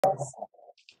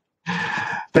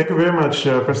Thank you very much,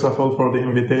 first of all, for the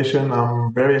invitation.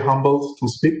 I'm very humbled to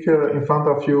speak in front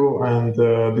of you, and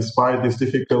despite this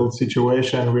difficult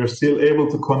situation, we're still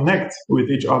able to connect with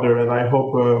each other, and I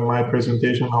hope my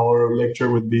presentation, our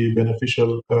lecture, would be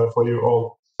beneficial for you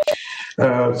all.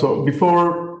 So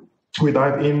before we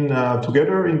dive in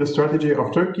together in the strategy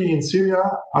of Turkey in Syria,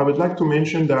 I would like to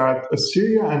mention that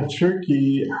Syria and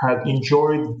Turkey had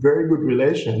enjoyed very good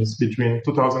relations between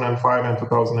 2005 and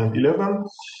 2011.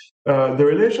 The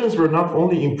relations were not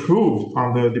only improved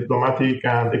on the diplomatic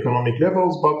and economic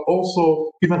levels, but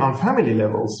also even on family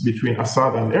levels between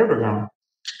Assad and Erdogan.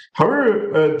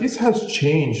 However, this has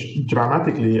changed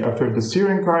dramatically after the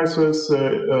Syrian crisis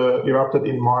erupted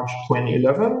in March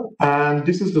 2011, and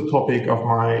this is the topic of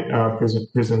my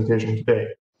presentation today.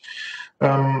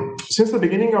 Since the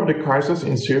beginning of the crisis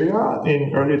in Syria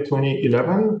in early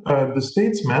 2011, the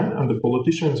statesmen and the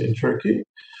politicians in Turkey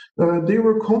they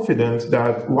were confident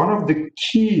that one of the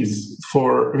keys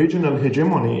for regional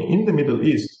hegemony in the Middle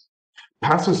East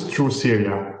passes through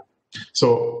Syria.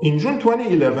 So in June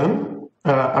 2011,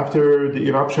 after the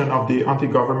eruption of the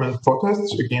anti-government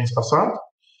protests against Assad,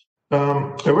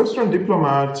 a Western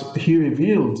diplomat, he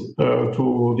revealed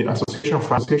to the Association of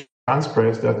France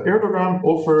Press that Erdogan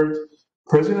offered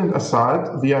President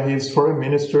Assad via his foreign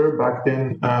minister, back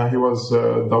then he was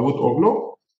Davutoglu,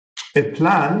 a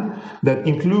plan that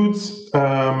includes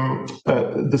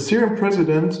the Syrian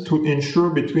president to ensure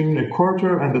between a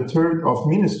quarter and a third of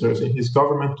ministers in his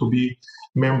government to be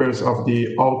members of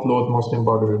the outlawed Muslim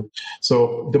Brotherhood.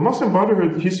 So the Muslim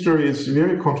Brotherhood history is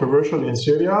very controversial in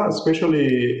Syria,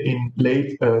 especially in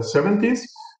late 70s.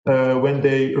 When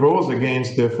they rose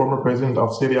against the former president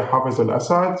of Syria, Hafez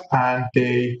al-Assad, and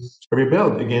they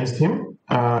rebelled against him.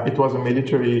 It was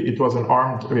an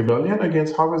armed rebellion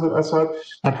against Hafez al-Assad,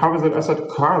 and Hafez al-Assad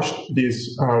crushed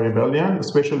this rebellion,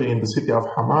 especially in the city of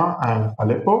Hama and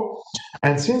Aleppo.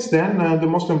 And since then, the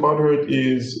Muslim Brotherhood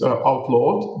is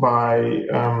outlawed by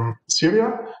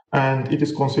Syria, and it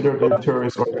is considered a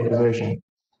terrorist organization.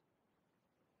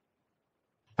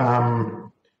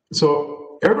 So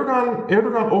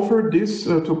Erdogan offered this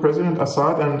to President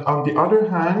Assad, and on the other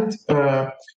hand,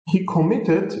 he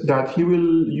committed that he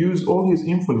will use all his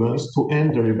influence to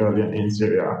end the rebellion in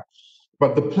Syria.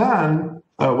 But the plan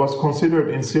was considered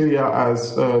in Syria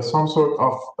as some sort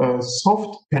of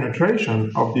soft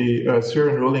penetration of the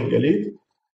Syrian ruling elite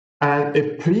and a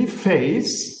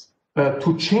preface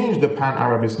to change the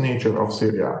pan-Arabist nature of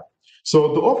Syria.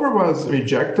 So the offer was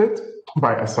rejected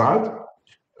by Assad,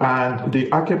 and the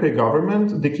AKP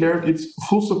government declared its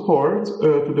full support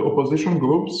to the opposition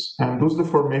groups, and thus the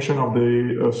formation of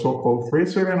the so-called Free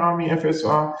Syrian Army,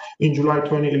 FSA, in July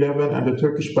 2011, and the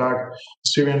Turkish-backed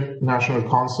Syrian National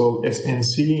Council,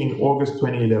 SNC, in August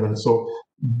 2011. So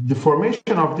the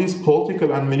formation of these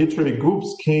political and military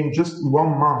groups came just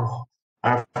 1 month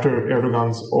after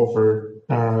Erdogan's offer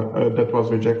that was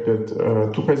rejected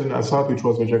to President Assad, which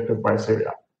was rejected by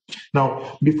Syria.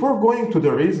 Now, before going to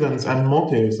the reasons and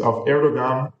motives of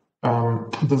Erdogan,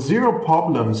 the zero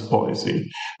problems policy,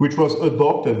 which was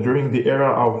adopted during the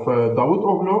era of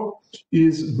Davutoglu,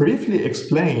 is briefly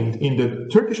explained in the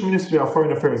Turkish Ministry of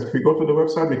Foreign Affairs. If we go to the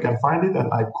website, we can find it,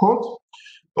 and I quote,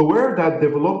 "Aware that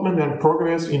development and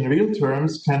progress in real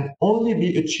terms can only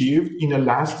be achieved in a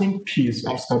lasting peace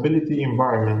and stability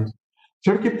environment,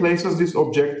 Turkey places this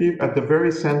objective at the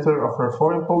very center of her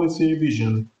foreign policy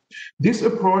vision. This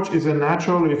approach is a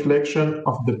natural reflection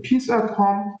of the peace at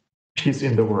home, peace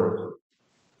in the world."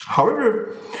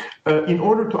 However, in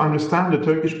order to understand the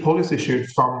Turkish policy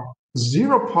shift from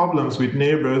zero problems with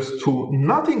neighbors to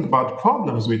nothing but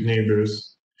problems with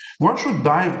neighbors, one should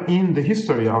dive in the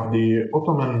history of the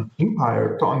Ottoman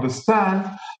Empire to understand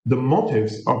the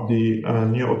motives of the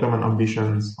new Ottoman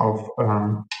ambitions of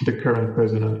the current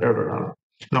President Erdogan.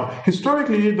 Now,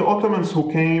 historically, the Ottomans who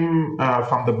came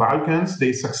from the Balkans,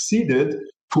 they succeeded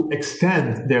to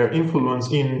extend their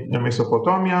influence in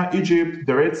Mesopotamia, Egypt,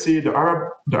 the Red Sea, the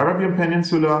Arabian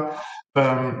Peninsula,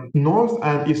 North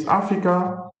and East Africa,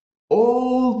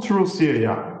 all through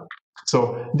Syria. So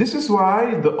this is why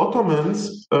the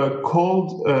Ottomans called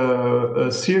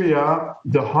Syria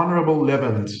the Honorable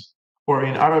Levant, or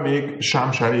in Arabic,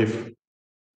 Sham Sharif.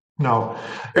 Now,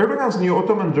 Erdogan's new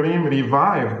Ottoman dream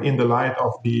revived in the light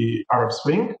of the Arab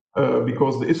Spring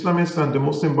because the Islamists and the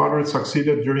Muslim Brotherhood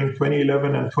succeeded during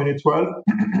 2011 and 2012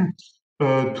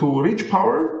 to reach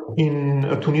power in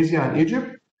Tunisia and Egypt.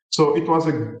 So it was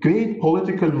a great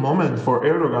political moment for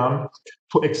Erdogan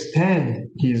to extend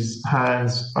his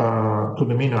hands to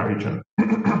the MENA region.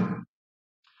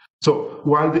 So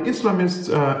while the Islamists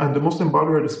and the Muslim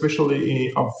Brotherhood,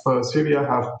 especially of Syria,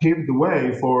 have paved the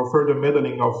way for further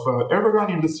meddling of Erdogan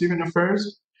in the Syrian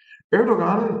affairs,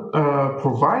 Erdogan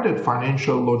provided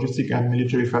financial, logistic, and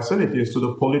military facilities to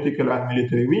the political and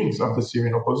military wings of the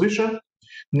Syrian opposition,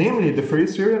 namely the Free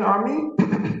Syrian Army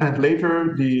and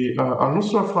later the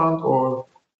Al-Nusra Front or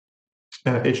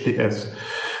HTS.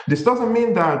 This doesn't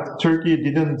mean that Turkey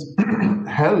didn't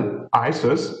help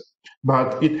ISIS,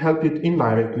 but it helped it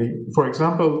indirectly. For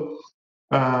example,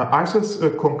 ISIS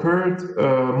conquered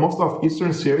most of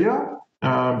eastern Syria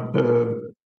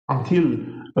until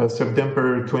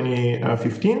September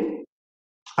 2015,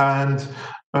 and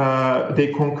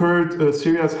they conquered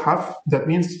Syria's half. That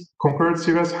means conquered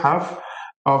Syria's half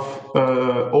of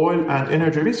oil and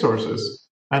energy resources.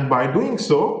 And by doing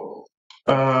so,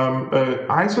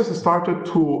 ISIS started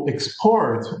to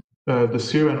export the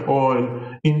Syrian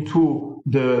oil into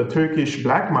the Turkish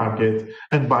black market,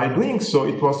 and by doing so,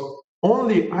 it was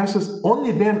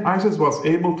only then ISIS was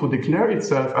able to declare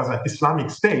itself as an Islamic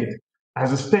state.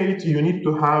 As a state, you need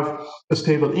to have a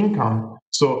stable income.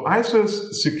 So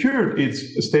ISIS secured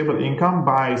its stable income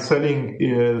by selling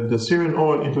the Syrian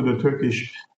oil into the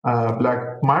Turkish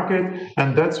black market,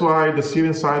 and that's why the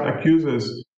Syrian side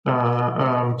accuses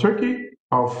Turkey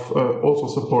of also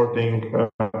supporting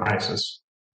ISIS.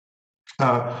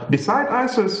 Beside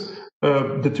ISIS,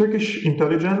 the Turkish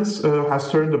intelligence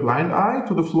has turned a blind eye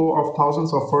to the flow of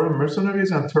thousands of foreign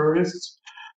mercenaries and terrorists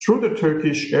through the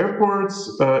Turkish airports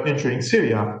entering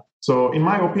Syria. So in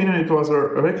my opinion, it was a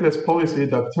reckless policy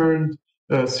that turned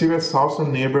Syria's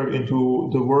southern neighbor into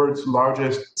the world's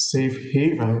largest safe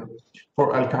haven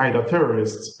for Al-Qaeda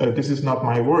terrorists. This is not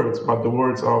my words, but the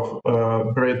words of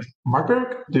Brett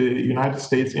McGurk, the United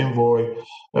States envoy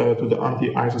to the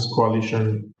anti-ISIS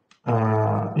coalition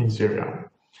in Syria.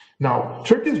 Now,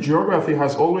 Turkey's geography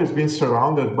has always been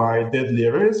surrounded by deadly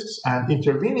risks, and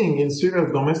intervening in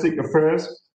Syria's domestic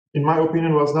affairs, in my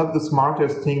opinion, was not the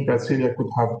smartest thing that Syria could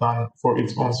have done for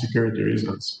its own security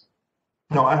reasons.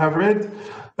 Now, I have read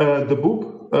the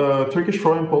book Turkish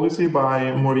Foreign Policy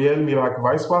by Muriel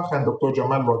Mirak-Weissbach and Dr.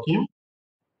 Jamal Wakim,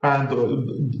 and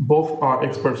both are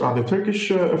experts on the Turkish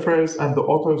affairs, and the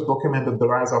authors documented the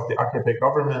rise of the AKP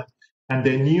government and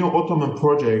the Neo-Ottoman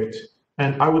project.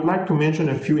 And I would like to mention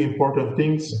a few important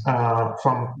things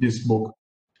from this book.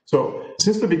 So,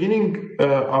 since the beginning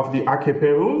of the AKP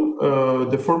rule,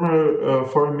 the former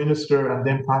foreign minister and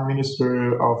then prime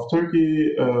minister of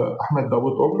Turkey, Ahmet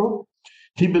Davutoglu,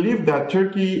 he believed that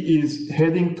Turkey is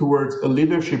heading towards a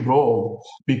leadership role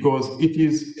because it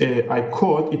is, I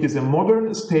quote, it is a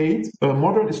modern state, a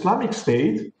modern Islamic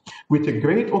state with a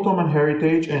great Ottoman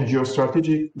heritage and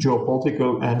geostrategic,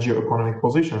 geopolitical, and geoeconomic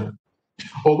position.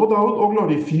 Although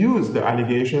Davutoglu refused the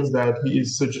allegations that he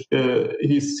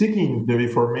is seeking the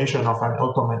reformation of an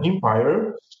Ottoman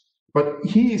empire, but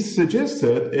he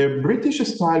suggested a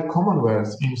British-style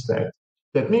Commonwealth instead.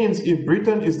 That means if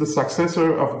Britain is the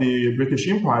successor of the British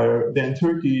Empire, then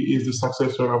Turkey is the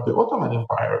successor of the Ottoman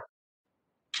Empire.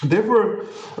 Therefore,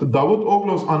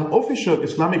 Davutoglu's unofficial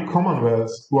Islamic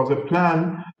Commonwealth was a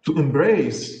plan to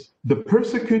embrace the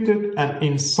persecuted and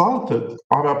insulted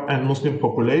Arab and Muslim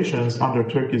populations under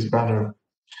Turkey's banner.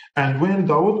 And when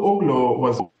Davutoglu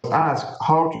was asked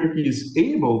how Turkey is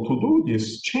able to do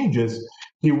these changes,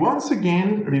 he once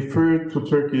again referred to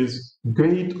Turkey's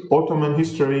great Ottoman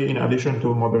history in addition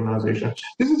to modernization.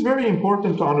 This is very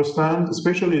important to understand,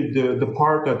 especially the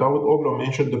part that Davutoglu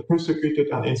mentioned, the persecuted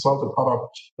and insulted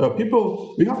Arab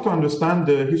people. We have to understand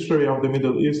the history of the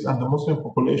Middle East and the Muslim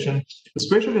population,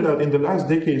 especially that in the last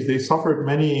decades they suffered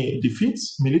many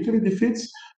defeats, military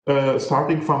defeats,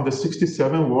 starting from the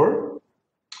 '67 war.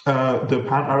 The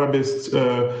Pan-Arabists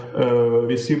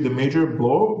received a major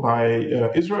blow by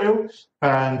Israel,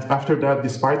 and after that,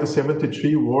 despite the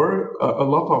 '73 war, a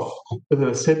lot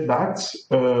of setbacks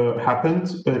happened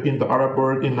in the Arab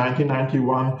world. In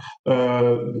 1991,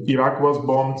 Iraq was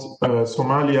bombed,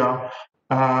 Somalia,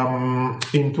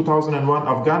 in 2001,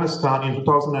 Afghanistan, in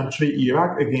 2003,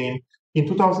 Iraq again. In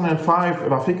 2005,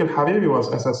 Rafiq al-Hariri was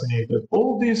assassinated.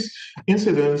 All these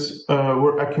incidents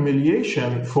were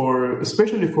accumulation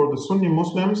especially for the Sunni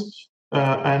Muslims,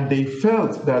 and they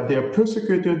felt that they are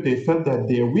persecuted, they felt that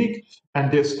they are weak,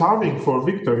 and they're starving for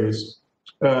victories.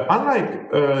 Unlike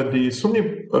the Sunni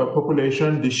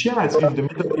population, the Shiites in the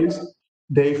Middle East,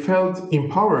 they felt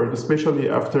empowered, especially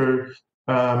after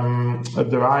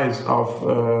the rise of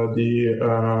the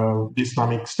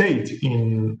Islamic State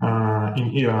in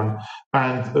Iran.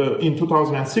 And in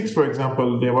 2006, for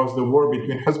example, there was the war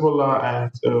between Hezbollah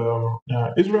and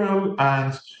Israel,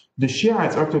 and the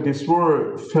Shiites after this war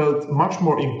felt much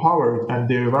more empowered, and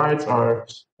their rights are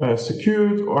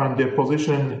secured, and their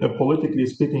position, politically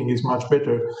speaking, is much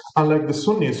better, unlike the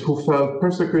Sunnis, who felt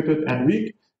persecuted and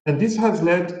weak. And this has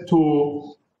led to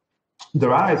the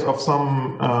rise of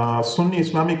some Sunni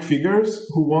Islamic figures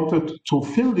who wanted to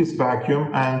fill this vacuum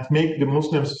and make the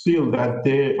Muslims feel that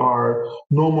they are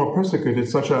no more persecuted,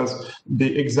 such as the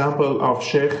example of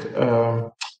Sheikh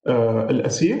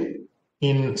Al-Asir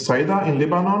in Saida in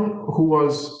Lebanon, who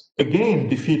was again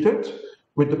defeated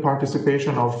with the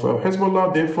participation of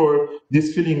Hezbollah. Therefore,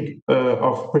 this feeling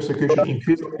of persecution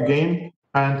increased again.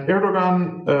 And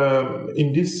Erdogan,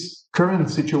 in this current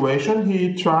situation,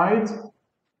 he tried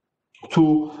to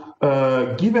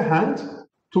give a hand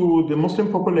to the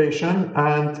Muslim population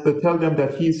and tell them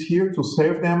that he's here to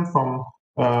save them from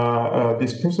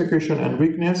this persecution and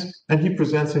weakness, and he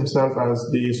presents himself as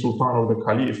the Sultan or the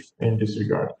Caliph in this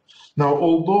regard. Now,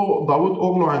 although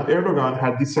Davutoglu and Erdogan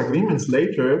had disagreements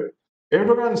later,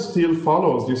 Erdogan still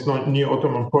follows this new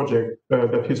Ottoman project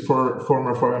that his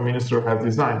former foreign minister had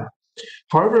designed.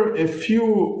 However, a few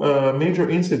major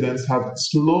incidents have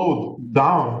slowed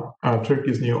down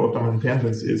Turkey's neo-Ottoman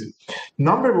tendencies.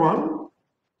 Number one,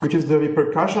 which is the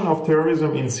repercussion of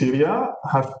terrorism in Syria,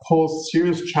 have posed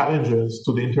serious challenges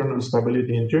to the internal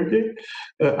stability in Turkey.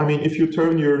 I mean, if you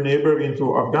turn your neighbor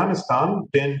into Afghanistan,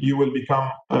 then you will become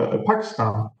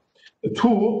Pakistan.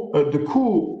 Two, the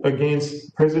coup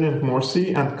against President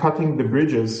Morsi and cutting the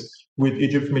bridges with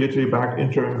Egypt's military-backed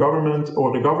interim government,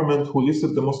 or the government who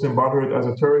listed the Muslim Brotherhood as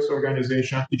a terrorist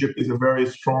organization. Egypt is a very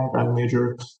strong and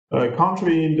major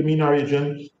country in the MENA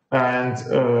region, and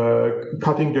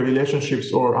cutting the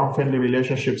relationships or unfriendly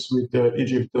relationships with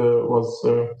Egypt was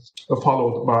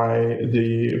followed by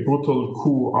the brutal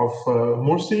coup of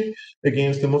Morsi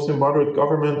against the Muslim Brotherhood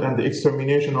government and the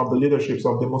extermination of the leaderships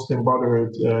of the Muslim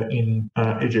Brotherhood in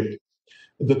Egypt.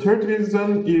 The third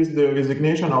reason is the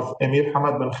resignation of Emir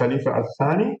Hamad bin Khalifa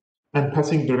al-Thani and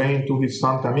passing the reign to his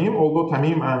son Tamim. Although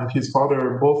Tamim and his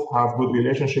father both have good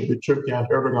relationship with Turkey and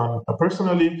Erdogan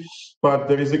personally, but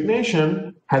the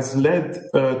resignation has led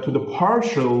to the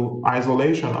partial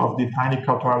isolation of the tiny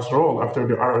Qatar's role after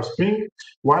the Arab Spring,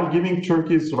 while giving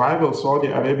Turkey's rival Saudi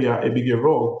Arabia a bigger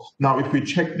role. Now, if we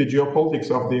check the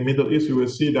geopolitics of the Middle East, we will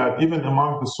see that even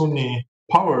among the Sunni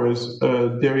powers,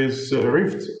 there is a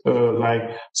rift,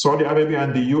 like Saudi Arabia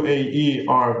and the UAE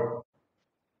are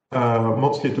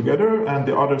mostly together, and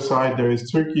the other side there is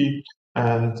Turkey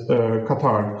and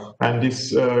Qatar. And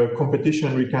this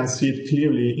competition, we can see it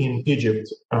clearly in Egypt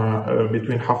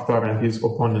between Haftar and his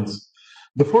opponents.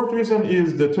 The fourth reason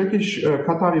is the Turkish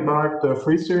Qatari-backed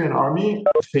Free Syrian Army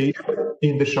faded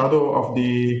in the shadow of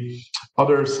the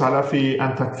other Salafi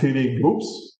and Takfiri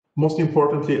groups, most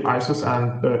importantly ISIS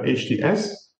and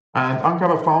HTS. And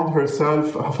Ankara found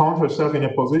herself in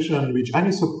a position which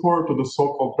any support to the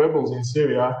so-called rebels in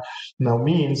Syria now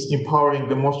means empowering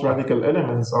the most radical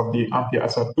elements of the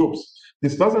anti-Assad groups.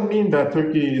 This doesn't mean that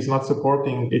Turkey is not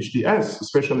supporting HTS,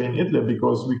 especially in Idlib,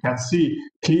 because we can see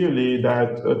clearly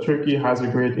that Turkey has a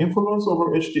great influence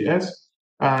over HTS.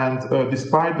 And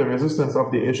despite the resistance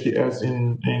of the HTS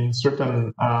in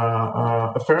certain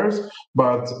affairs,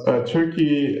 but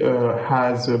Turkey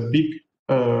has a big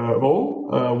role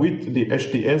with the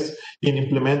HTS in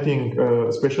implementing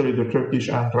especially the Turkish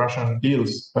and Russian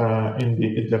deals in the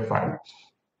Idlib file.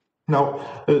 Now,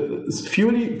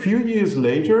 few years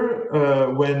later,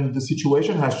 when the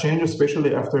situation has changed,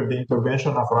 especially after the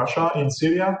intervention of Russia in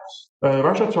Syria,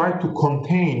 Russia tried to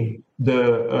contain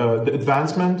the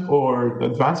advances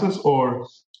or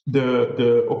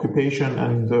the occupation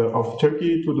and of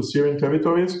Turkey to the Syrian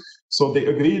territories. So they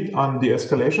agreed on the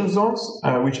escalation zones,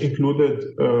 which included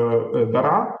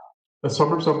Daraa, the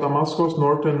suburbs of Damascus,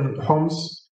 northern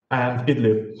Homs, and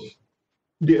Idlib.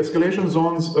 The escalation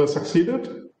zones succeeded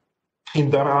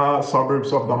in Daraa,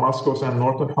 suburbs of Damascus and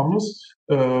northern Homs,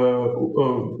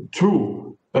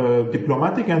 through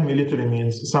diplomatic and military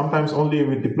means, sometimes only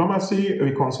with diplomacy,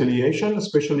 reconciliation,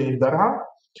 especially in Daraa,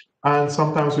 and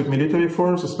sometimes with military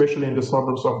force, especially in the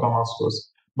suburbs of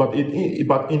Damascus. But in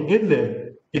Idlib,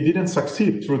 it didn't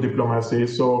succeed through diplomacy.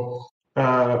 So,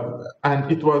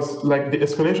 and it was like the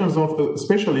escalation zone,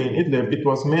 especially in Idlib, it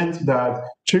was meant that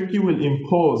Turkey will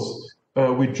impose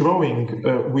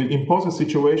will impose a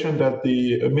situation that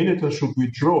the militants should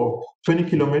withdraw 20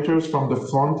 kilometers from the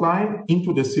front line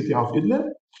into the city of Idlib,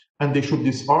 and they should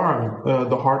disarm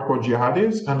the hardcore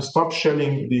jihadis and stop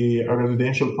shelling the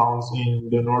residential towns in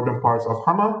the northern parts of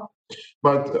Hama.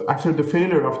 But after the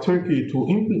failure of Turkey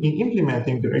in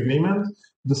implementing the agreement,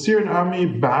 the Syrian army,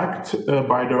 backed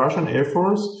by the Russian Air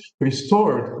Force,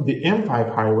 restored the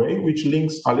M5 highway, which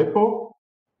links Aleppo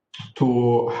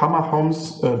to Hama,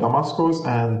 Homs, Damascus,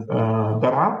 and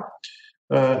Daraa.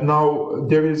 Now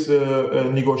there is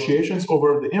negotiations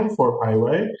over the M4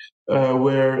 highway,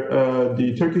 where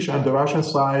the Turkish and the Russian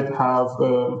side have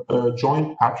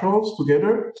joint patrols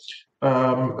together.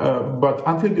 But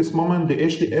until this moment, the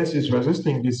HDS is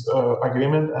resisting this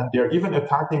agreement, and they are even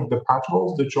attacking the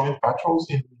patrols, the joint patrols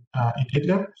in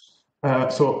Idlib.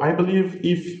 So I believe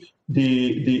if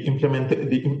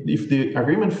if the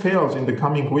agreement fails in the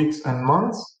coming weeks and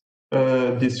months,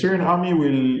 the Syrian army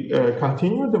will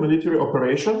continue the military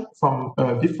operation from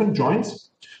different joints.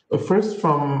 First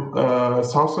from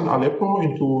southern Aleppo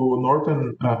into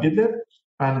northern Idlib,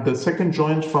 and the second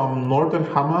joint from northern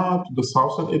Hama to the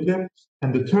southern Idlib,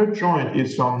 and the third joint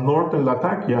is from northern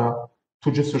Latakia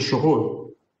to Jisr al-Shughul.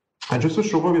 And Jisr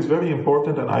al-Shughul is very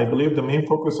important, and I believe the main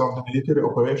focus of the military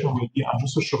operation will be on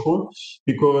Jisr al-Shughul,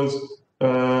 because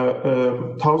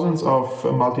thousands of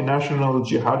multinational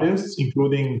jihadists,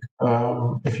 including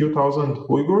a few thousand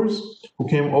Uyghurs, who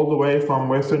came all the way from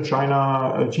Western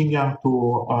China, Xinjiang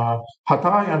to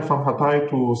Hatay, and from Hatay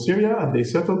to Syria, and they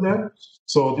settled there.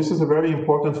 So this is a very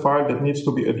important file that needs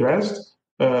to be addressed.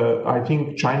 I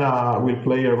think China will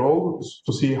play a role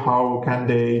to see how can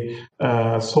they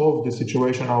solve the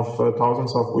situation of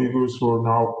thousands of Uyghurs who are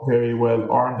now very well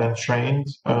armed and trained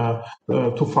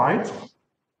to fight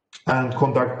and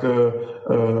conduct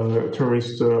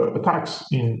terrorist attacks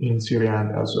in Syria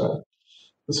as well.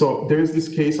 So there is this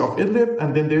case of Idlib,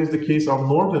 and then there is the case of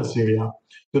northern Syria.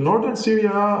 The northern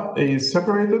Syria is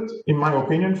separated, in my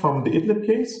opinion, from the Idlib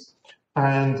case,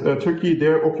 and Turkey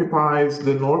there occupies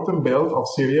the northern belt of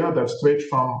Syria that stretches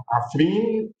from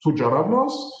Afrin to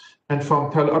Jarablus, and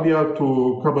from Tel Abyad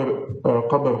to Qabr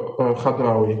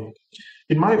Khadraoui.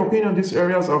 In my opinion, these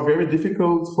areas are very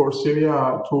difficult for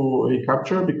Syria to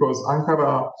recapture, because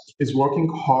Ankara is working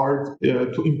hard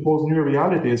to impose new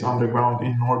realities on the ground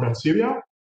in northern Syria.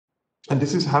 And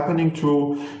this is happening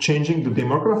through changing the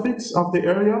demographics of the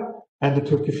area and the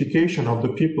Turkification of the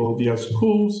people via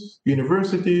schools,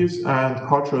 universities, and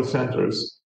cultural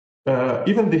centers.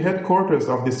 Even the headquarters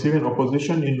of the Syrian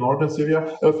opposition in northern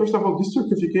Syria, first of all, this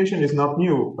Turkification is not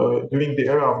new. During the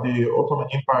era of the Ottoman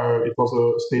Empire, it was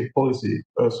a state policy.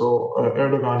 So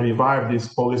Erdogan revived this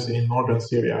policy in northern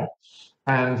Syria.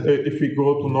 And if we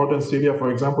go to northern Syria, for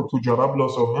example, to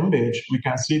Jarablus or Manbij, we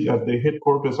can see that the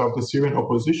headquarters of the Syrian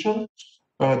opposition,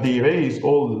 they raise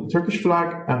all Turkish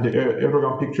flag, and the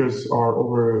Erdogan pictures are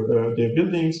over their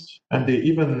buildings, and they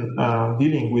even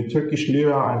dealing with Turkish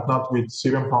lira and not with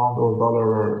Syrian pound or dollar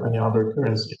or any other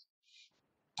currency.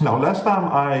 Now, last time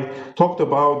I talked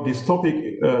about this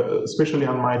topic, especially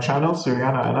on my channel,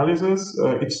 Syriana Analysis,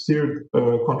 it stirred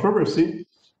controversy.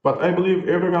 But I believe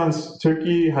Erdogan's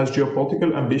Turkey has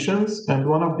geopolitical ambitions, and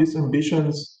one of these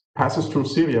ambitions passes through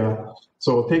Syria.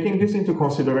 So taking this into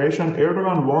consideration,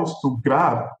 Erdogan wants to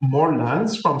grab more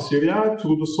lands from Syria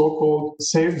to the so-called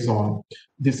safe zone,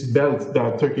 this belt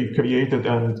that Turkey created,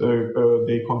 and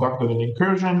they conducted an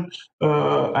incursion,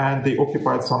 and they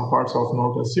occupied some parts of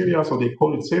northern Syria, so they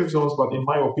call it safe zones, but in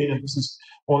my opinion, this is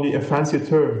only a fancy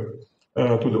term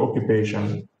to the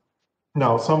occupation.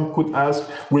 Now, some could ask,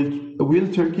 will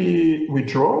Turkey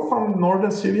withdraw from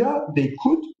northern Syria? They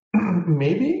could,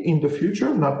 maybe in the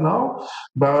future, not now,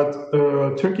 but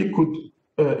Turkey could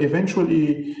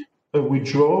eventually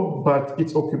withdraw, but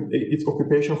its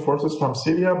occupation forces from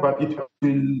Syria, but it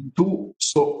will do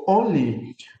so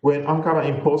only when Ankara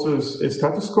imposes a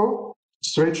status quo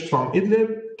stretched from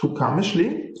Idlib to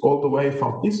Kamishli, all the way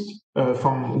from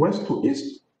west to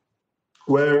east,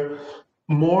 where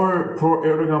more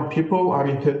pro-Erdogan people are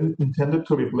intended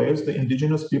to replace the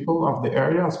indigenous people of the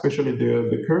area, especially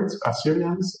the Kurds,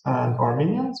 Assyrians, and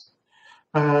Armenians,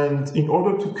 and in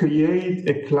order to create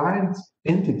a client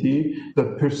entity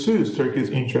that pursues Turkey's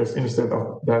interests instead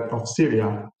of that of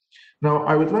Syria. Now,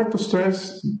 I would like to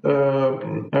stress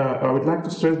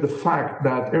the fact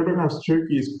that Erdogan's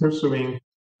Turkey is pursuing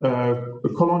a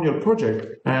colonial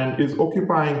project and is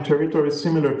occupying territories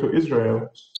similar to Israel.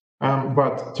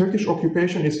 But Turkish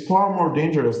occupation is far more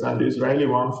dangerous than the Israeli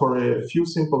one for a few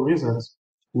simple reasons.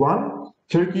 One,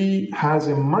 Turkey has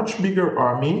a much bigger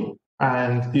army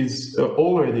and is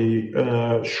already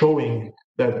showing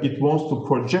that it wants to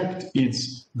project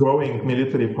its growing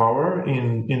military power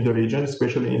in the region,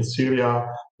 especially in Syria,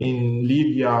 in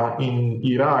Libya, in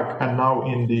Iraq, and now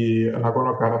in the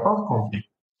Nagorno-Karabakh conflict.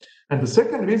 And the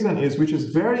second reason is, which is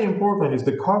very important, is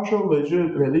the cultural,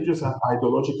 religious, and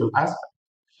ideological aspect.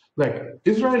 Like,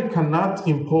 Israel cannot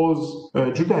impose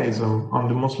Judaism on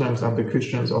the Muslims and the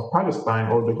Christians of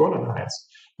Palestine or the Golan Heights,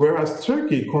 whereas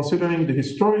Turkey, considering the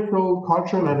historical,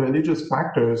 cultural, and religious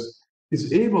factors,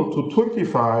 is able to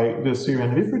Turkify the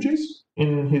Syrian refugees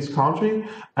in his country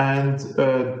and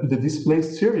the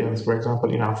displaced Syrians, for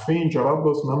example, in Afrin,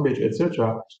 Jarablus, Manbij,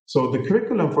 etc. So the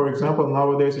curriculum, for example,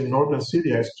 nowadays in northern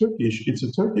Syria is Turkish. It's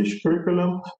a Turkish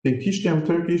curriculum. They teach them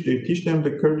Turkish, they teach them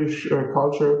the Kurdish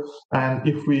culture. And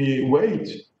if we wait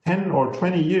 10 or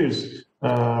 20 years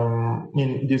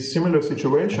in this similar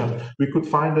situation, we could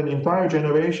find an entire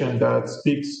generation that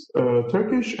speaks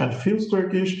Turkish and feels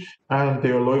Turkish, and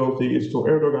their loyalty is to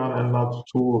Erdogan and not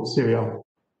to Syria.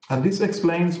 And this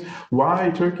explains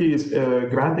why Turkey is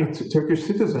granting Turkish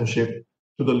citizenship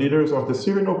to the leaders of the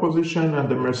Syrian opposition and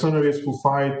the mercenaries who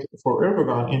fight for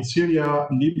Erdogan in Syria,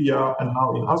 Libya, and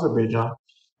now in Azerbaijan.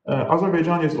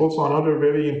 Azerbaijan is also another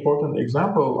very important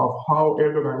example of how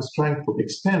Erdogan is trying to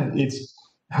extend its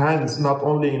hands not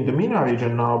only in the MENA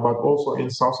region now, but also in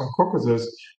Southern Caucasus.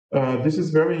 This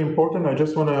is very important. I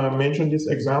just want to mention this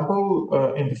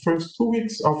example. In the first 2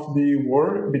 weeks of the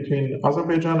war between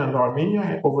Azerbaijan and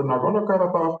Armenia over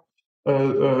Nagorno-Karabakh,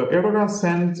 Erdogan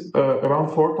sent around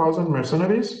 4,000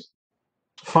 mercenaries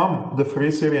from the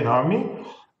Free Syrian Army,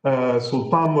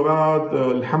 Sultan Murad,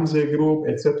 Al-Hamza group,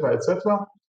 etc., etc.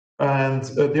 And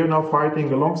they're now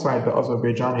fighting alongside the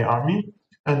Azerbaijani army.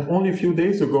 And only a few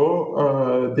days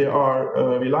ago, there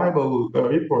are reliable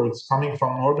reports coming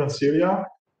from northern Syria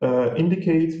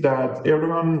indicate that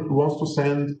Erdogan wants to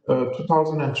send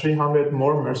 2,300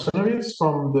 more mercenaries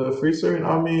from the Free Syrian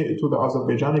Army to the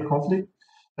Azerbaijani conflict.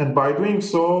 And by doing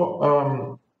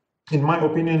so, in my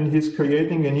opinion, he's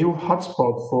creating a new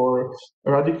hotspot for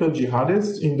radical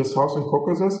jihadists in the Southern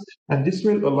Caucasus, and this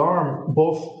will alarm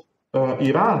both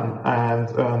Iran and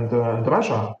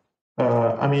Russia.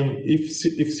 I mean, if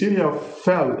Syria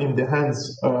fell in the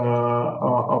hands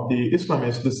of the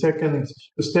Islamists, the second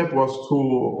step was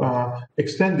to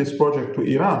extend this project to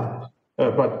Iran.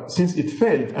 But since it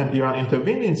failed and Iran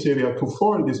intervened in Syria to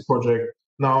foil this project,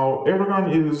 now Erdogan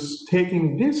is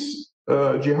taking this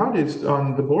jihadists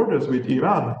on the borders with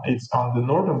Iran. It's on the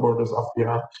northern borders of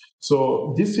Iran.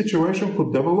 So this situation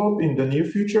could develop in the near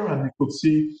future, and we could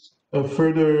see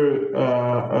further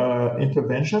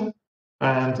intervention.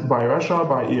 And by Russia,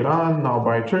 by Iran, now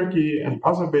by Turkey and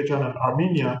Azerbaijan and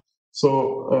Armenia.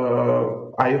 So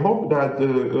I hope that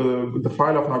the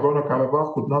file of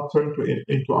Nagorno-Karabakh could not turn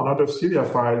into another Syria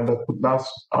file that could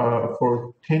last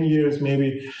for 10 years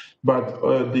maybe. But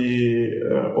all the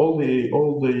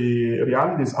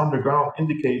realities underground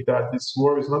indicate that this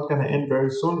war is not going to end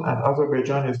very soon, and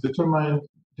Azerbaijan is determined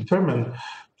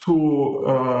to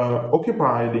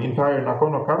occupy the entire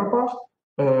Nagorno-Karabakh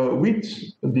with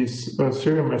these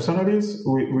Syrian mercenaries,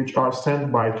 which are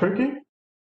sent by Turkey.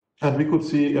 And we could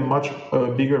see a much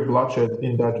bigger bloodshed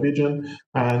in that region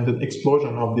and an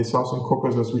explosion of the Southern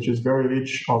Caucasus, which is very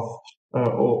rich of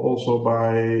also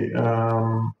by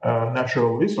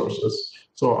natural resources.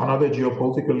 So another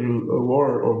geopolitical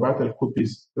war or battle could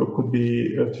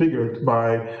be triggered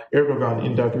by Erdogan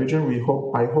in that region.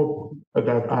 I hope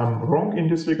that I'm wrong in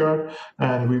this regard,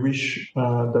 and we wish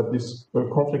that this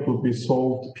conflict will be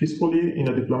solved peacefully in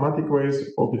a diplomatic ways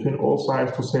or between all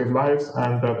sides to save lives,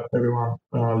 and that everyone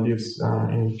lives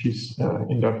in peace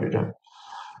in that region.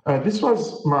 This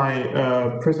was my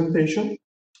presentation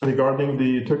regarding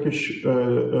the Turkish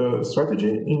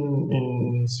strategy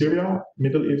in Syria,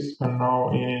 Middle East, and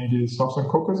now in the Southern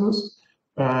Caucasus.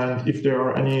 And if there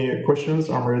are any questions,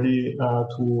 I'm ready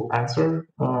to answer.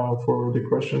 For the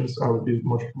questions, I would be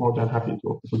much more than happy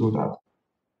to do that.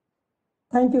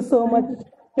 Thank you so much,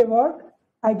 Kevork.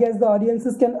 I guess the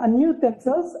audiences can unmute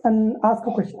themselves and ask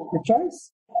a question of your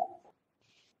choice.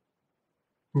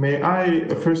 May I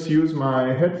first use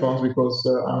my headphones because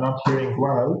I'm not hearing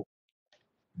well?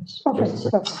 Okay,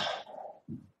 perfect.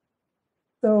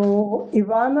 So,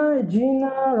 Ivana,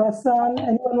 Gina, Rasan,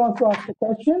 anyone wants to ask a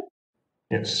question?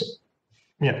 Yes.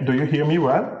 Yeah, do you hear me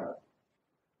well?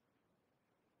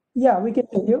 Yeah, we can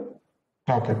hear you.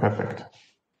 Okay, perfect.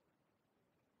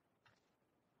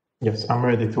 Yes, I'm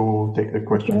ready to take the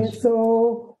questions. Okay,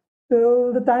 so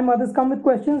till the time others come with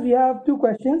questions, we have two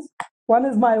questions. One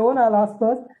is my own, I'll ask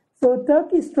first. So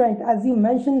Turkey's strength, as you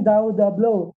mentioned, Dawood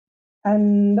Ablo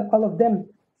and all of them,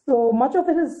 so much of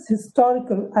it is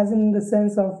historical, as in the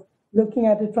sense of looking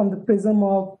at it from the prism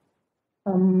of,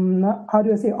 how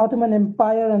do I say, Ottoman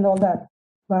Empire and all that.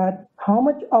 But how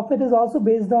much of it is also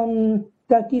based on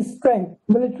Turkey's strength,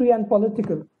 military and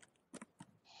political?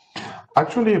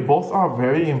 Actually, both are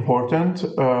very important.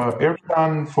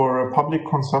 Erdogan, for public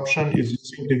consumption, is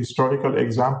using the historical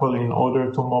example in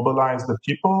order to mobilize the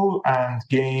people and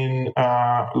gain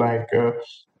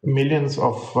millions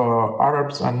of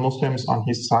Arabs and Muslims on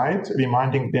his side,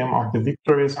 reminding them of the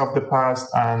victories of the past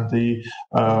and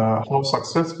how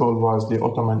successful was the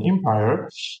Ottoman Empire.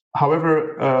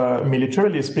 However,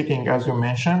 militarily speaking, as you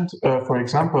mentioned, for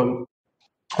example,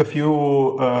 a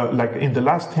few, like in the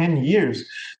last 10 years,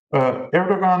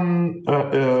 Erdogan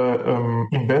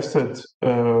invested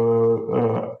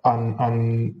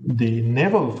on the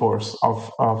naval force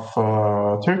of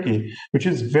Turkey, which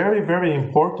is very, very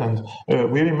important.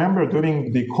 We remember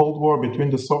during the Cold War between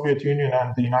the Soviet Union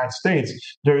and the United States,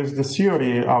 there is the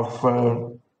theory of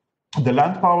the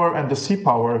land power and the sea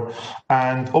power.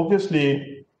 And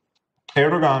obviously,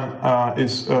 Erdogan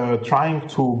is trying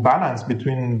to balance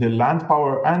between the land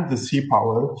power and the sea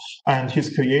power, and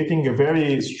he's creating a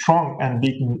very strong and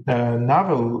big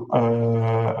naval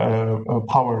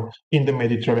power in the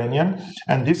Mediterranean.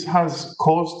 And this has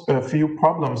caused a few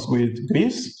problems with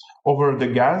Greece over the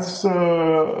gas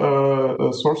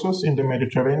sources in the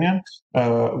Mediterranean,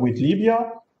 with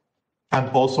Libya, and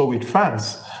also with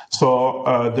France. So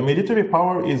the military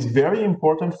power is very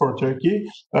important for Turkey.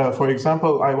 For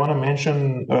example, I want to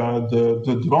mention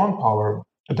the drone power.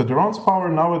 The drones power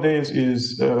nowadays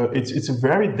is it's a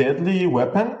very deadly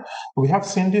weapon. We have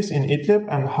seen this in Idlib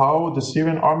and how the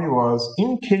Syrian army was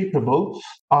incapable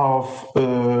of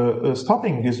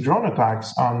stopping these drone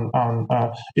attacks.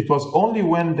 It was only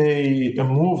when they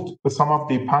moved some of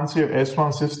the Panzer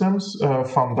S-1 systems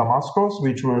from Damascus,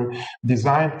 which were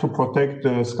designed to protect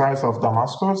the skies of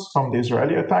Damascus from the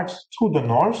Israeli attacks, to the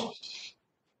north.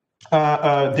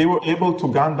 They were able to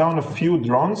gun down a few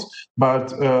drones, but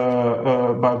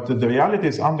the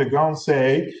realities on the ground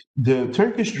say the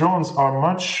Turkish drones are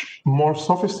much more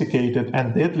sophisticated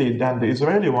and deadly than the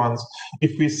Israeli ones.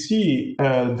 If we see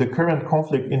the current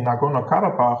conflict in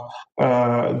Nagorno-Karabakh,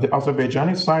 the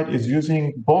Azerbaijani side is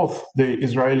using both the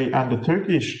Israeli and the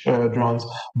Turkish drones,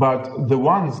 but the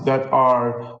ones that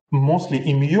are mostly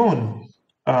immune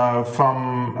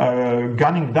from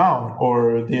gunning down,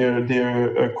 or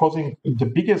they're causing the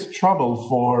biggest trouble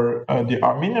for the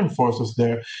Armenian forces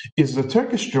there, is the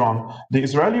Turkish drone. The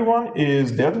Israeli one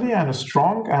is deadly and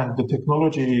strong, and the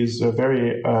technology is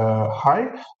very high.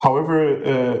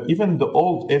 However, even the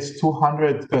old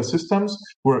S-200 systems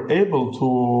were able to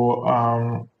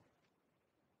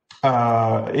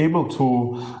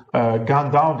gun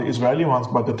down the Israeli ones,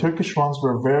 but the Turkish ones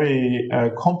were very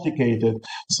complicated.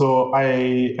 So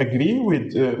I agree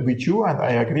with you, and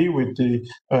I agree with the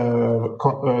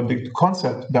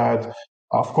concept that,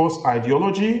 of course,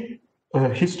 ideology,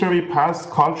 history, past,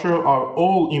 culture are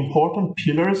all important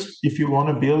pillars if you want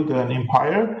to build an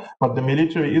empire, but the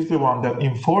military is the one that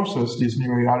enforces these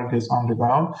new realities on the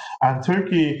ground. And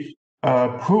Turkey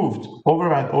proved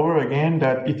over and over again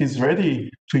that it is ready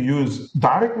to use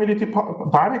direct military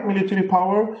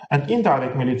power and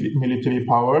indirect military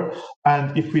power.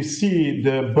 And if we see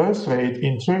the birth rate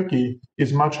in Turkey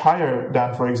is much higher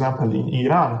than, for example, in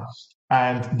Iran.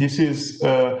 And this is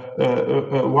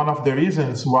one of the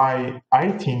reasons why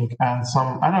I think, and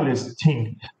some analysts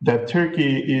think, that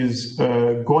Turkey is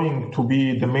going to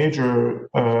be the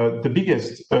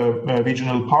biggest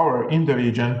regional power in the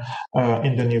region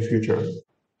in the near future.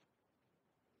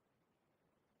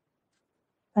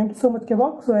 Thank you so much,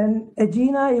 Kevork. So, and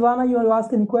Egina, Ivana, you want to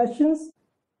ask any questions?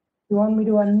 You want me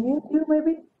to unmute you,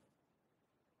 maybe?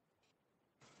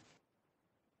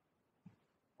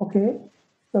 Okay.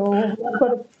 So,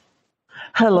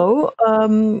 hello.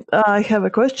 I have a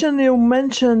question. You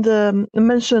mentioned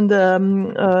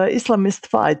Islamist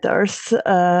fighters.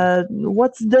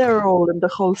 What's their role in the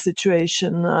whole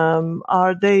situation?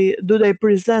 Do they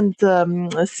present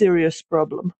a serious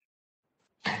problem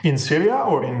in Syria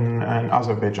or in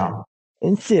Azerbaijan?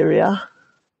 In Syria.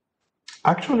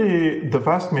 Actually, the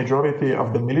vast majority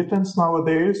of the militants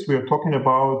nowadays, we are talking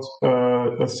about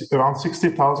around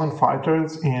 60,000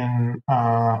 fighters in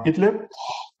Idlib.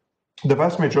 The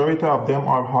vast majority of them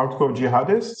are hardcore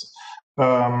jihadists.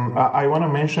 I want to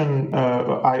mention,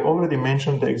 I already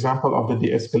mentioned the example of the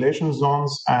de-escalation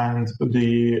zones and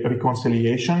the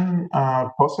reconciliation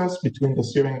process between the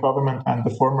Syrian government and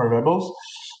the former rebels.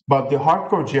 But the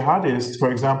hardcore jihadists, for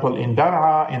example, in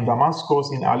Daraa, in Damascus,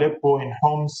 in Aleppo, in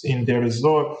Homs, in Deir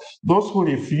ez-Zor, those who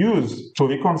refused to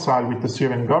reconcile with the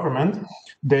Syrian government,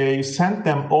 they sent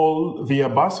them all via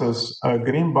buses,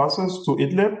 green buses, to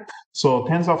Idlib. So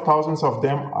tens of thousands of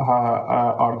them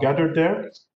are gathered there.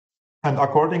 And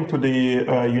according to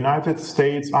the United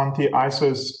States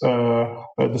anti-ISIS,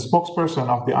 the spokesperson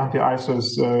of the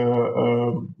anti-ISIS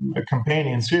campaign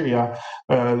in Syria,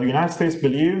 the United States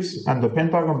believes, and the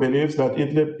Pentagon believes, that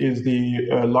Idlib is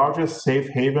the largest safe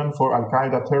haven for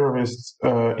Al-Qaeda terrorists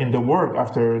in the world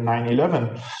after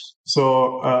 9/11.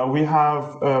 So we have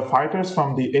fighters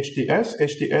from the HTS.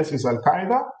 HTS is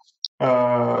Al-Qaeda.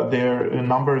 Their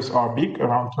numbers are big,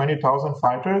 around 20,000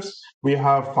 fighters. We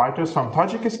have fighters from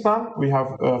Tajikistan, we have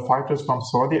fighters from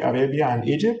Saudi Arabia and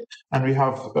Egypt, and we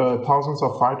have thousands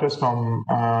of fighters from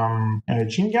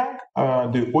Xinjiang,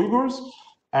 the Uyghurs.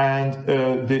 And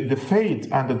the fate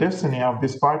and the destiny of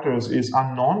these fighters is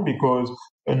unknown, because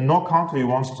no country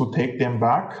wants to take them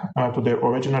back to their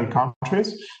original countries.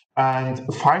 And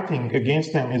fighting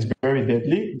against them is very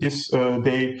deadly.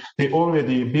 They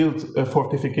already built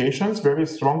fortifications, very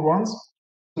strong ones.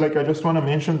 Like, I just want to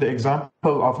mention the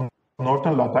example of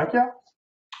northern Latakia.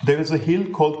 There is a hill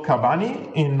called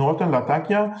Kabani in northern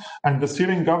Latakia, and the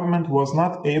Syrian government was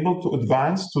not able to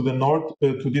advance to the north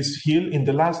to this hill in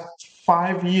the last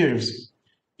 5 years.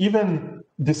 Even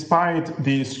despite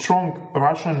the strong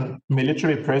Russian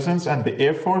military presence and the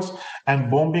air force and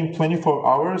bombing 24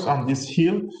 hours on this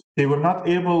hill, they were not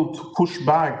able to push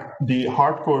back the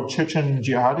hardcore Chechen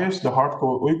jihadists, the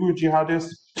hardcore Uyghur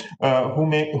jihadists, who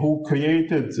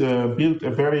built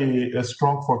a very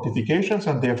strong fortifications,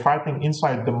 and they're fighting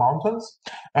inside the mountains,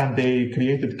 and they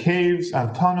created caves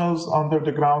and tunnels under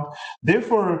the ground.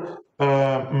 Therefore,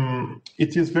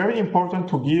 it is very important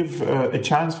to give a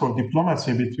chance for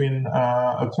diplomacy between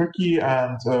Turkey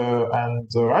and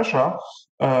Russia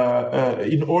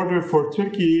in order for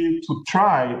Turkey to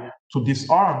try to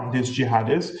disarm these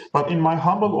jihadists. But in my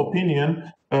humble opinion,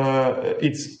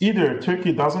 it's either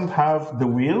Turkey doesn't have the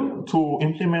will to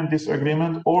implement this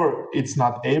agreement, or it's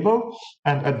not able.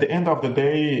 And at the end of the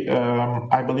day,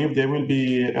 I believe there will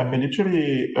be a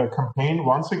military campaign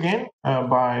once again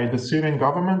by the Syrian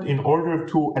government in order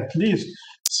to at least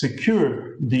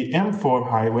secure the M4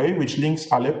 highway, which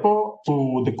links Aleppo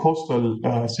to the coastal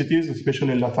cities,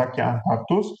 especially Latakia and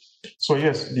Tartus. So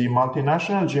yes, the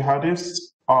multinational jihadists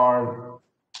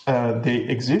they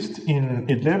exist in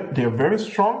Idlib. They are very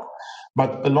strong,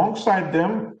 but alongside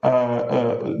them,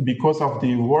 because of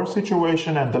the war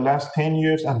situation and the last 10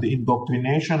 years and the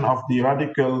indoctrination of the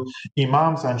radical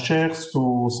imams and sheikhs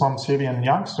to some Syrian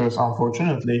youngsters,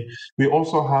 unfortunately, we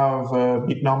also have a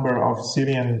big number of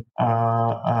Syrian,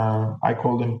 I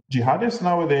call them jihadists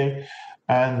nowadays,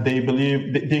 and they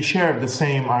believe they share the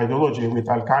same ideology with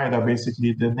Al-Qaeda.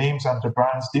 Basically, the names and the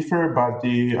brands differ, but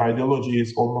the ideology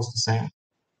is almost the same.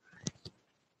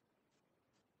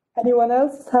 Anyone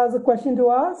else has a question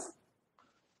to ask?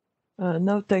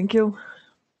 No, thank you.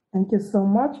 Thank you so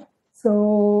much.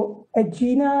 So,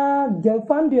 Egina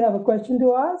Gelfan, do you have a question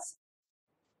to ask?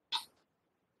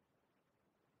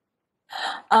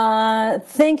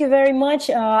 Thank you very much.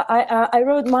 I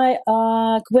wrote my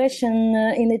question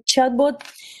in the chatbot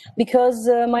because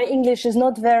my English is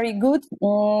not very good.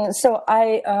 So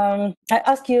I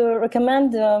ask you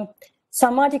recommend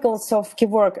some articles of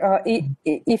Kevork,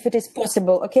 if it is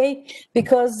possible, okay?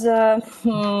 Because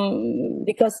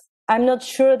I'm not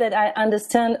sure that I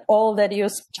understand all that you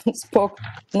spoke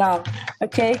now,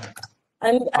 okay?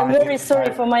 I'm very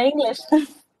sorry for my English.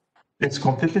 It's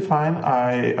completely fine.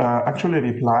 I actually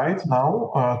replied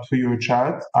now to your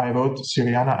chat. I wrote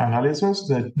Syriana Analysis,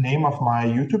 the name of my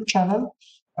YouTube channel.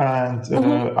 And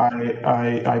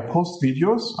I post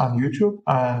videos on YouTube,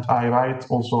 and I write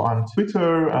also on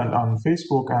Twitter and on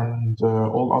Facebook and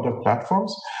all other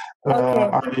platforms. Okay.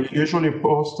 I usually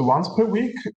post once per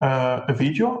week a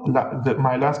video.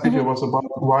 My last video was about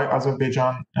why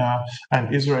Azerbaijan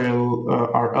and Israel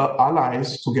are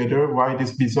allies together, why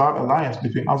this bizarre alliance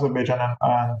between Azerbaijan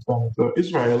and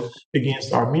Israel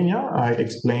against Armenia. I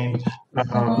explained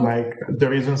like the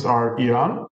reasons are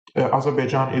Iran.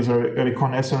 Azerbaijan is a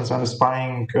reconnaissance and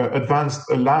spying advanced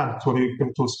land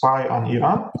to spy on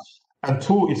Iran. And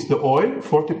two, it's the oil.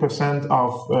 40%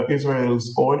 of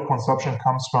Israel's oil consumption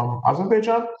comes from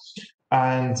Azerbaijan.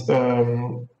 And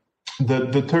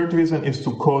the third reason is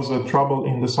to cause trouble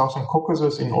in the Southern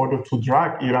Caucasus in order to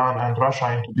drag Iran and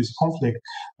Russia into this conflict.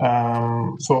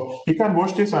 So you can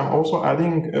watch this. I'm also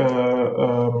adding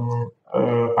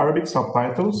Arabic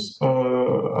subtitles,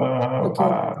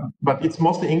 but it's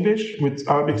mostly English with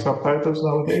Arabic subtitles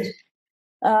nowadays.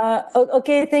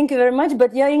 Okay, thank you very much.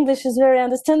 But your English is very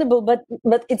understandable, but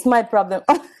it's my problem.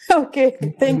 Okay,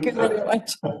 thank you very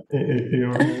much.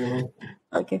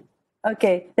 Okay,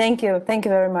 thank you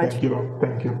very much.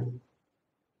 Thank you.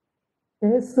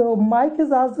 Okay, so Mike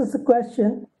has asked us a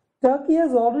question. Turkey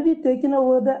has already taken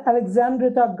over the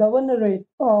Alexandria governorate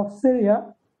of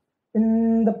Syria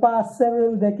in the past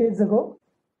several decades ago.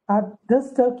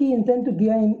 Does Turkey intend to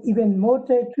gain even more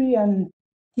territory and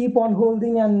keep on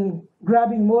holding and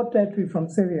grabbing more territory from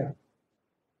Syria?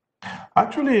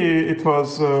 Actually, it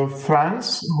was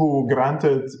France who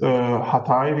granted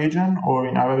Hatay region, or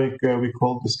in Arabic we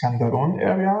call the Skandaron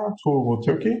area, to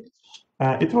Turkey.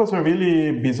 It was a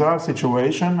really bizarre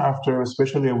situation after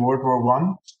especially World War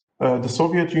I. The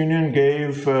Soviet Union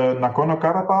gave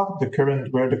Nagorno-Karabakh,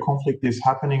 where the conflict is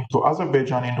happening, to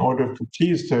Azerbaijan in order to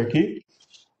tease Turkey.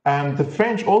 And the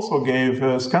French also gave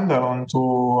Skandaron to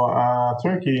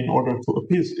Turkey in order to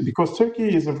appease, because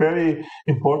Turkey is a very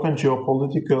important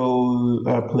geopolitical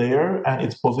player, and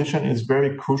its position is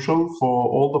very crucial for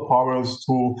all the powers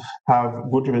to have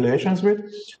good relations with.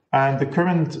 And the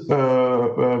current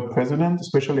president,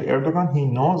 especially Erdogan, he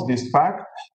knows this fact.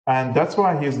 And that's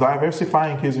why he's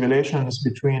diversifying his relations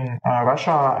between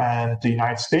Russia and the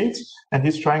United States. And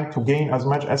he's trying to gain as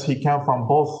much as he can from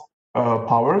both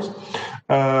powers.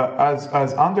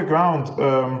 As underground,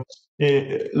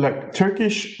 like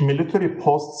Turkish military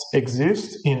posts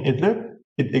exist in Idlib,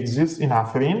 it exists in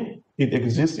Afrin, it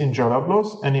exists in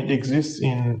Jarablos, and it exists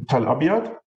in Tel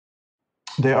Abyad.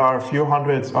 There are a few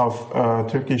hundreds of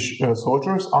Turkish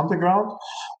soldiers underground,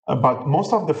 but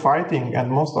most of the fighting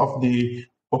and most of the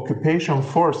occupation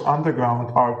force underground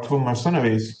are through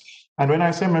mercenaries. And when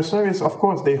I say mercenaries, of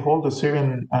course, they hold the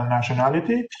Syrian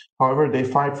nationality. However, they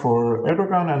fight for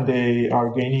Erdogan, and they are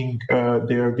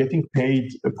getting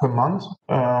paid per month.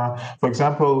 For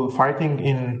example, fighting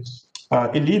in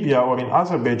Libya or in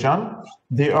Azerbaijan,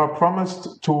 they are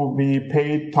promised to be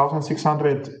paid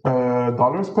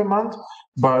 $1,600 per month.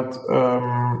 But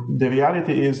the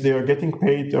reality is they are getting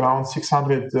paid around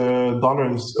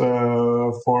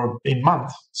 $600 in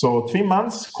month. So 3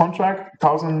 months contract,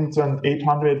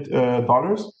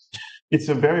 $1,800. It's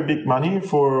a very big money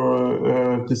for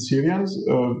the Syrians.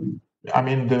 I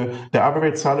mean, the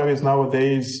average salaries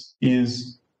nowadays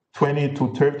is $20 to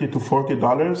 $30 to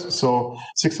 $40. So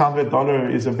 $600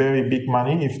 is a very big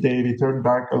money if they return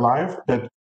back alive. That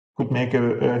could make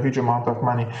a huge amount of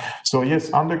money. So yes,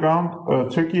 underground,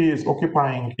 Turkey is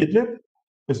occupying Idlib,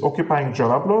 is occupying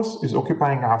Jarablos, is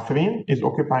occupying Afrin, is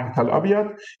occupying Tel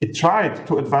Abyad. It tried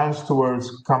to advance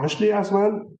towards Qamishli as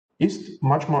well, east,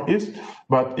 much more east,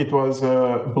 but it was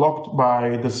blocked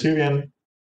by the Syrian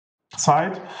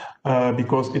side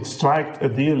because it struck a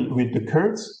deal with the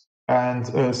Kurds. And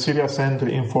Syria sent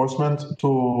reinforcement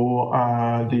to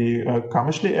the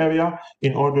Qamishli area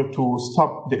in order to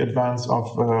stop the advance of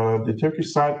the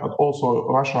Turkish side, but also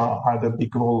Russia had a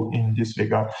big role in this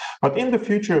regard. But in the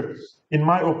future, in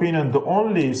my opinion, the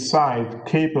only side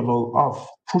capable of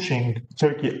pushing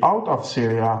Turkey out of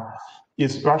Syria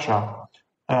is Russia.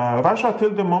 Russia,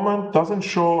 till the moment, doesn't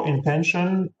show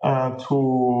intention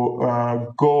to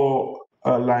go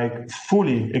like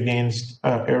fully against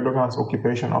Erdogan's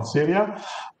occupation of Syria.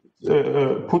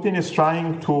 Putin is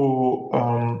trying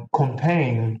to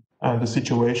contain the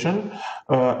situation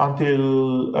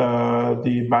until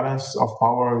the balance of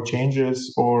power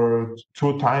changes, or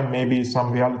through time maybe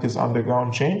some realities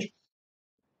underground change.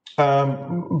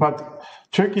 But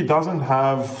Turkey doesn't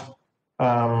have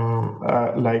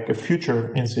like a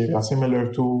future in Syria,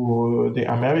 similar to the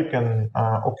American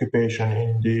occupation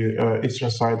in the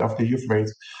eastern side of the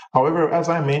Euphrates. However, as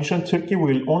I mentioned, Turkey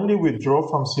will only withdraw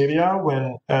from Syria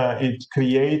when it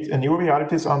creates new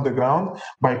realities on the ground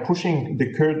by pushing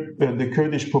the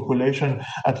Kurdish population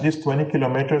at least 20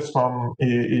 kilometers from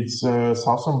its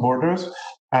southern borders,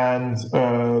 and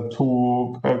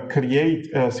to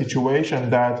create a situation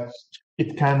that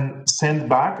it can send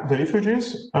back the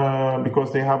refugees,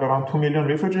 because they have around 2 million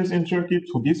refugees in Turkey,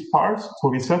 to these parts, to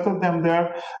resettle them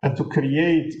there, and to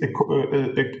create a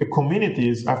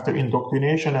communities after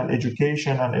indoctrination and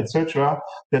education and etc.,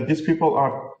 that these people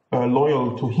are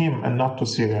loyal to him and not to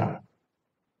Syria.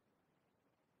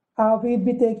 We'll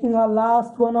be taking our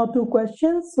last 1 or 2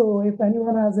 questions. So if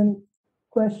anyone has any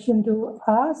question to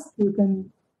ask, you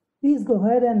can please go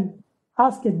ahead and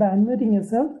ask it by unmuting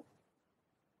yourself.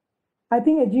 I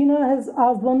think Egina has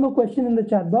asked one more question in the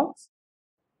chat box.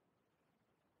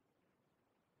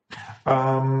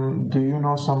 Do you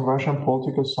know some Russian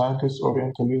political scientists,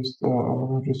 Orientalists,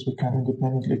 Archaeologists who can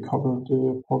independently cover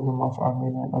the problem of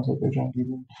Armenia and Azerbaijan,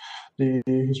 given the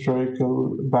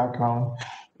historical background?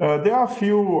 There are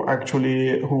few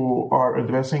actually who are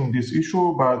addressing this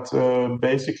issue, but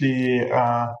basically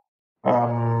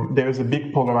there is a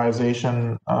big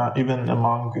polarization even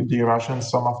among the Russians.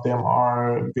 Some of them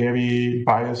are very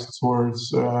biased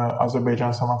towards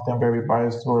Azerbaijan, some of them very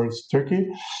biased towards Turkey.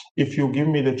 If you give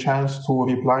me the chance to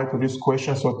reply to this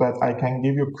question so that I can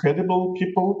give you credible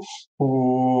people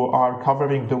who are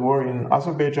covering the war in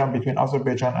Azerbaijan, between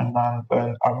Azerbaijan and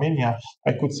Armenia,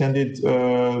 I could send it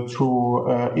through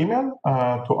email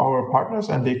to our partners,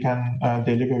 and they can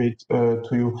deliver it to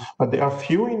you. But there are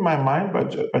few in my mind,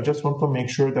 but I just want to make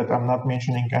sure that I'm not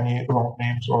mentioning any wrong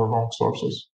names or wrong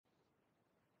sources.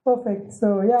 Perfect.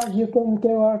 So yeah, you can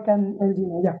Kevork and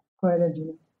Elgina. Yeah, go ahead,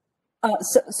 Elgina.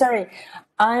 Sorry,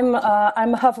 I'm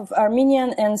half of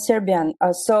Armenian and Serbian.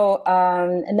 So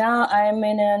now I'm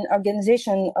in an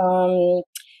organization,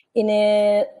 in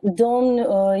a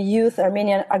Don Youth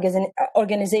Armenian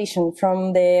organization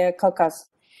from the Caucasus.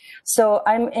 So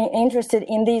I'm interested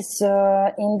in this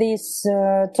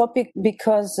topic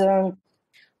because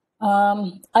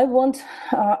I want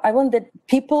that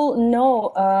people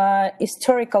know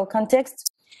historical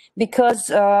context, because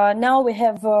now we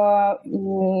have,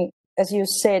 as you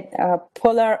said,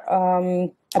 polar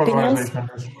opinions.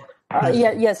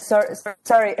 Yes.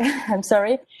 Sorry. I'm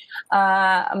sorry.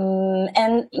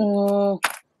 And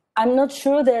I'm not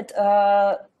sure that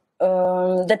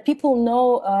that people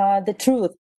know the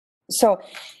truth. So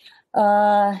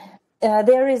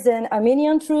there is an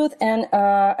Armenian truth and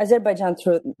Azerbaijan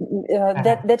truth.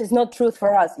 That is not truth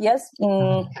for us. Yes.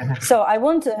 So I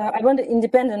want an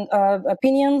independent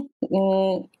opinion.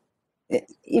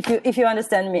 If you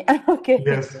understand me. Okay.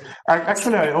 Yes.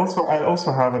 Actually, I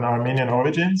also have an Armenian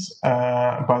origins,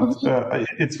 but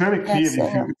it's very clear. Yes,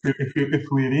 if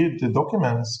we read the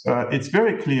documents, it's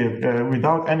very clear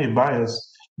without any bias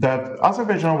that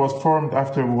Azerbaijan was formed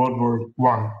after World War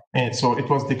I. And so it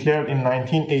was declared in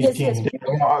 1918. Yes.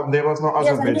 There was no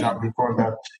Azerbaijan before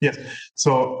that. Yes.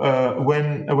 So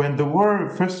when the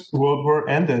First World War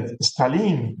ended,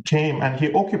 Stalin came and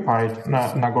he occupied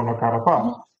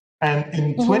Nagorno-Karabakh. And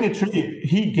in 23,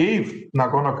 he gave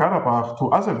Nagorno-Karabakh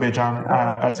to Azerbaijan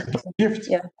as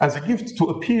a gift to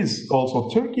appease also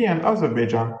Turkey and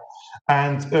Azerbaijan.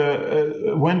 And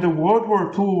when the World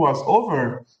War II was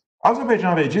over,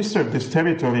 Azerbaijan registered this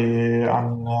territory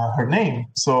on her name.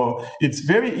 So it's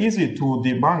very easy to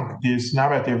debunk this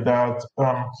narrative that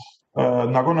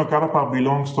Nagorno-Karabakh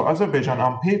belongs to Azerbaijan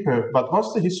on paper, but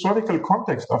what's the historical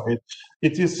context of it?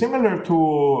 It is similar to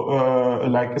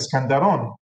like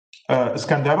Iskenderun.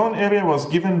 Iskenderun area was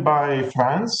given by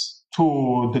France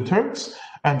to the Turks,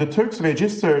 and the Turks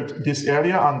registered this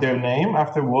area on their name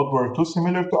after World War II,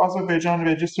 similar to Azerbaijan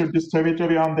registered this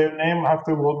territory on their name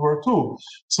after World War II.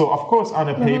 So, of course, on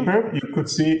a paper, you could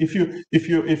see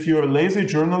if you're a lazy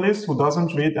journalist who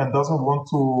doesn't read and doesn't want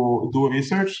to do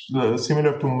research,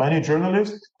 similar to many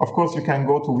journalists, of course, you can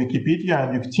go to Wikipedia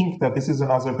and you think that this is an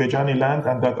Azerbaijani land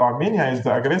and that Armenia is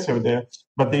the aggressor there.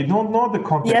 But they don't know the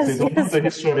context. They don't know the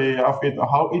history of it,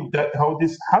 how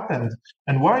this happened,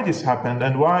 and why this happened,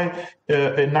 and why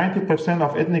 90%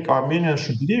 of ethnic Armenians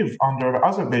should live under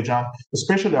Azerbaijan,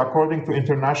 especially according to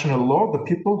international law. The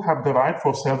people have the right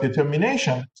for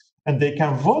self-determination, and they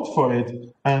can vote for it.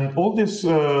 And all these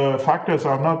factors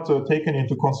are not taken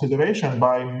into consideration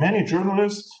by many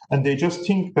journalists, and they just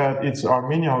think that it's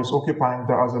Armenia who's occupying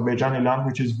the Azerbaijani land,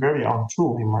 which is very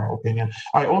untrue, in my opinion.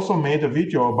 I also made a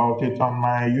video about it on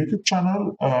my YouTube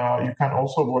channel. You can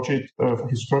also watch it,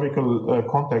 historical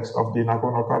context of the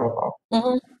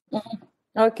Nagorno-Karabakh.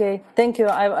 Okay, thank you.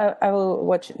 I will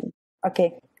watch it.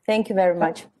 Okay, thank you very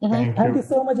much. Thank you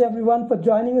so much, everyone, for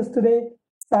joining us today.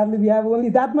 Sadly, we have only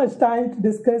that much time to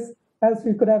discuss, else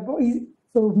we could have.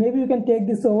 So maybe you can take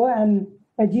this over, and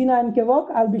Gina and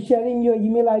Kevork, I'll be sharing your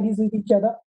email IDs with each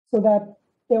other so that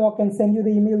Kevork can send you the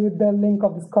email with the link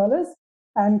of the scholars.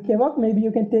 And Kevork, maybe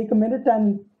you can take a minute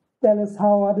and tell us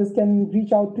how others can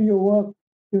reach out to your work,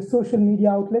 your social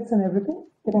media outlets and everything.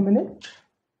 Take a minute.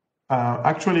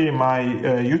 Actually, my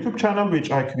YouTube channel,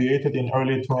 which I created in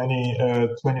early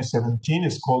 2017,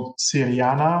 is called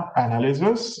Syriana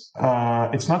Analysis.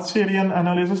 It's not Syrian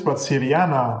Analysis, but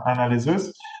Syriana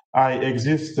Analysis. I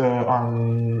exist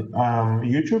on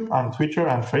YouTube, on Twitter,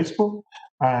 and Facebook.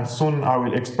 And soon I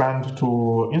will expand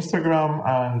to Instagram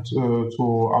and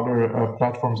to other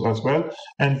platforms as well.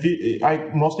 And I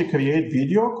mostly create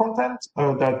video content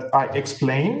that I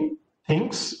explain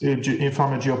things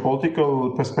from a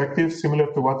geopolitical perspective, similar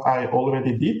to what I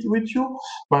already did with you.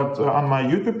 But on my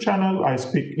YouTube channel, I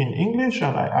speak in English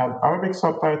and I add Arabic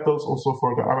subtitles also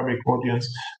for the Arabic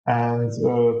audience. And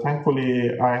thankfully,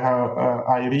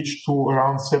 I reached to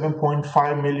around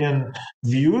 7.5 million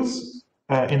views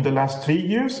in the last 3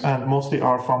 years, and mostly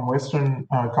are from Western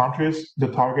countries, the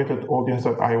targeted audience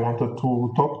that I wanted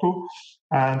to talk to.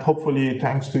 And hopefully,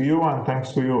 thanks to you and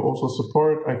thanks to your also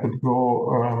support, I could grow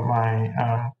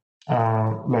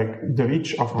the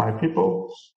reach of my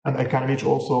people, and I can reach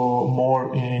also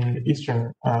more in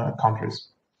Eastern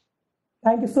countries.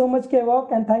 Thank you so much,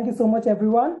 Kevork, and thank you so much,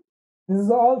 everyone. This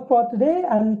is all for today,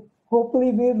 and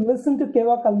hopefully we'll listen to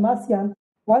Kevork Almassian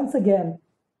once again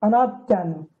on our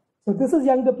channel. So this is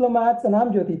Young Diplomats, and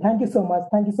I'm Jyoti. Thank you so much.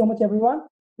 Thank you so much, everyone.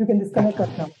 You can disconnect us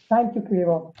now. Thank you,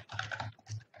 Kevork.